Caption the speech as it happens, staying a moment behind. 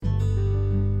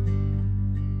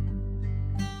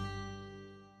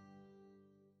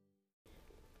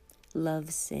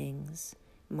Love sings,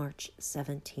 March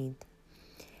 17th.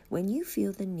 When you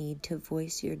feel the need to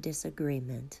voice your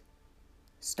disagreement,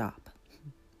 stop.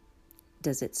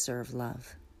 Does it serve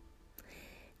love?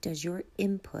 Does your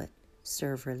input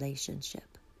serve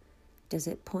relationship? Does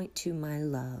it point to my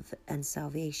love and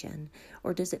salvation,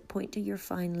 or does it point to your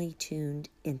finely tuned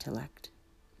intellect?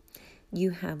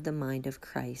 You have the mind of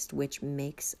Christ, which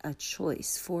makes a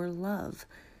choice for love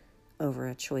over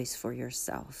a choice for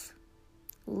yourself.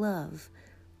 Love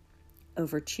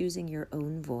over choosing your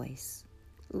own voice.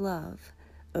 Love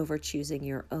over choosing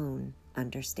your own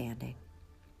understanding.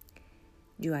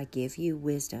 Do I give you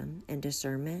wisdom and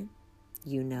discernment?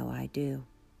 You know I do.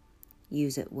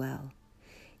 Use it well.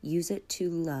 Use it to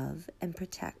love and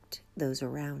protect those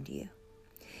around you.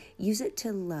 Use it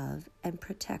to love and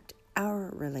protect our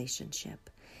relationship.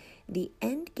 The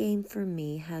end game for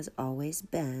me has always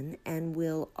been and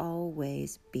will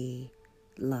always be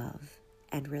love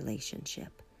and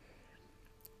relationship.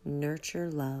 Nurture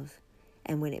love,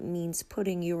 and when it means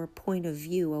putting your point of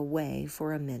view away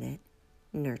for a minute,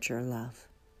 nurture love.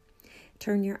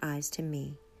 Turn your eyes to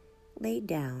me. Lay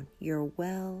down your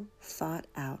well thought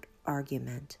out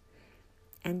argument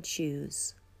and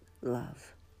choose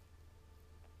love.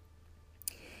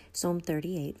 Psalm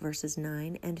 38, verses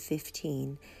 9 and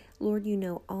 15. Lord, you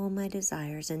know all my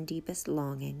desires and deepest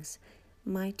longings.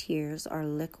 My tears are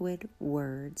liquid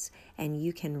words, and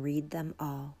you can read them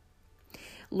all.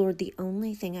 Lord, the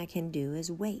only thing I can do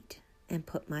is wait and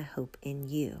put my hope in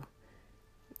you.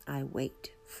 I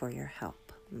wait for your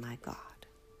help, my God.